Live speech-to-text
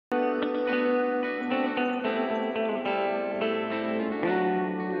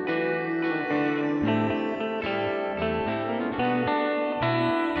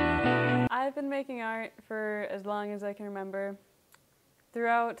making art for as long as I can remember.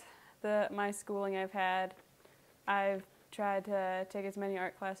 Throughout my schooling I've tried to take as many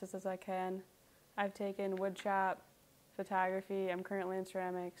art classes as I can. I've taken woodshop, photography, I'm currently in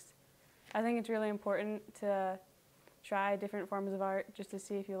ceramics. I think it's really important to try different forms of art just to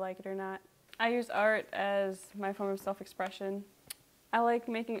see if you like it or not. I use art as my form of self-expression. I like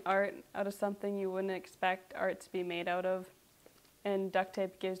making art out of something you wouldn't expect art to be made out of, and duct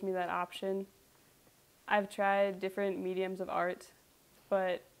tape gives me that option. I've tried different mediums of art,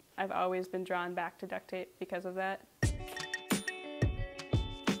 but I've always been drawn back to duct tape because of that.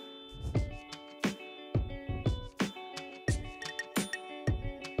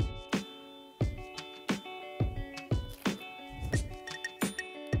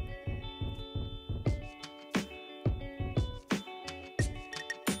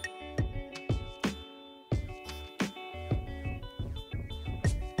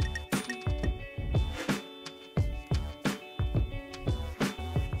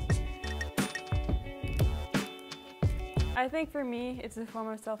 I think for me, it's a form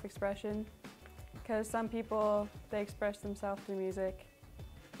of self-expression, because some people, they express themselves through music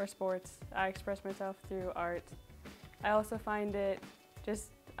or sports. I express myself through art. I also find it just,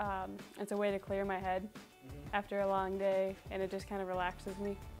 it's a way to clear my head after a long day, and it just kind of relaxes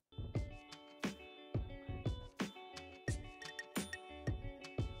me.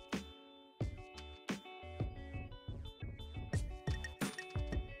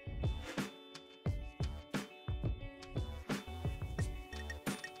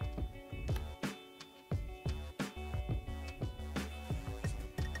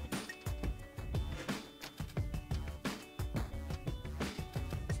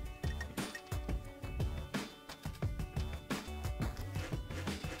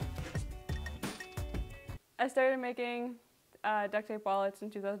 I started making duct tape wallets in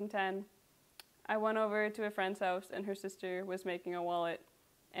 2010. I went over to a friend's house and her sister was making a wallet,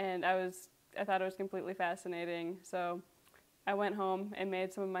 and I thought it was completely fascinating, so I went home and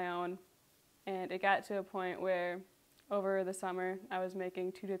made some of my own, and it got to a point where over the summer I was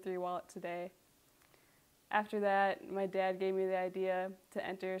making 2 to 3 wallets a day. After that, my dad gave me the idea to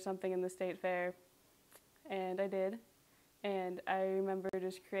enter something in the state fair, and I did. And I remember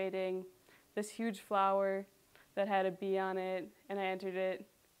just creating this huge flower that had a bee on it, and I entered it,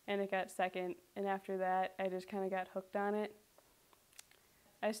 and it got second. And after that, I just kind of got hooked on it.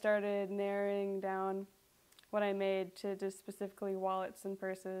 I started narrowing down what I made to just specifically wallets and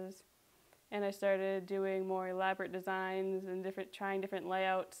purses, and I started doing more elaborate designs and trying different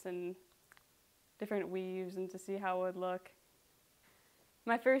layouts and different weaves and to see how it would look.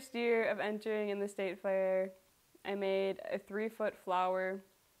 My first year of entering in the state fair, I made a 3-foot flower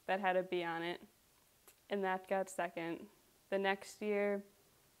that had a bee on it, and that got second. The next year,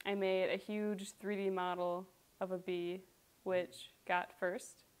 I made a huge 3D model of a bee, which got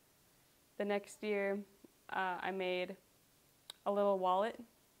first. The next year, I made a little wallet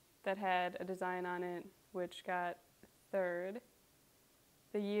that had a design on it, which got third.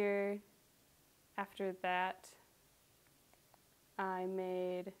 The year after that, I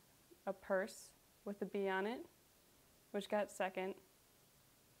made a purse with a bee on it, which got second.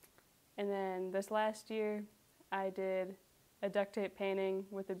 And then this last year, I did a duct tape painting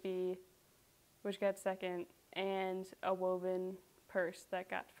with a bee, which got second, and a woven purse that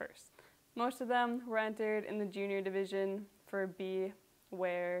got first. Most of them were entered in the junior division for bee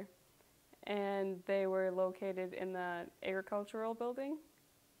wear, and they were located in the agricultural building.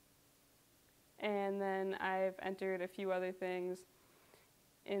 And then I've entered a few other things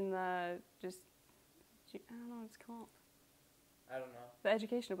in the I don't know what it's called. I don't know. The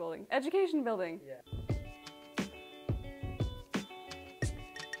education building. Education building! Yeah.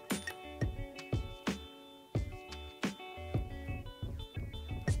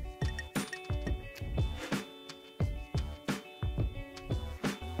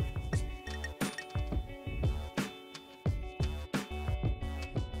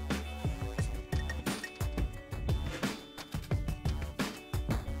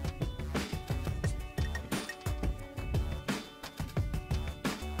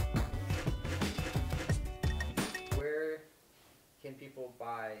 Where can people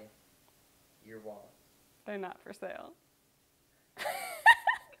buy your wallet? They're not for sale.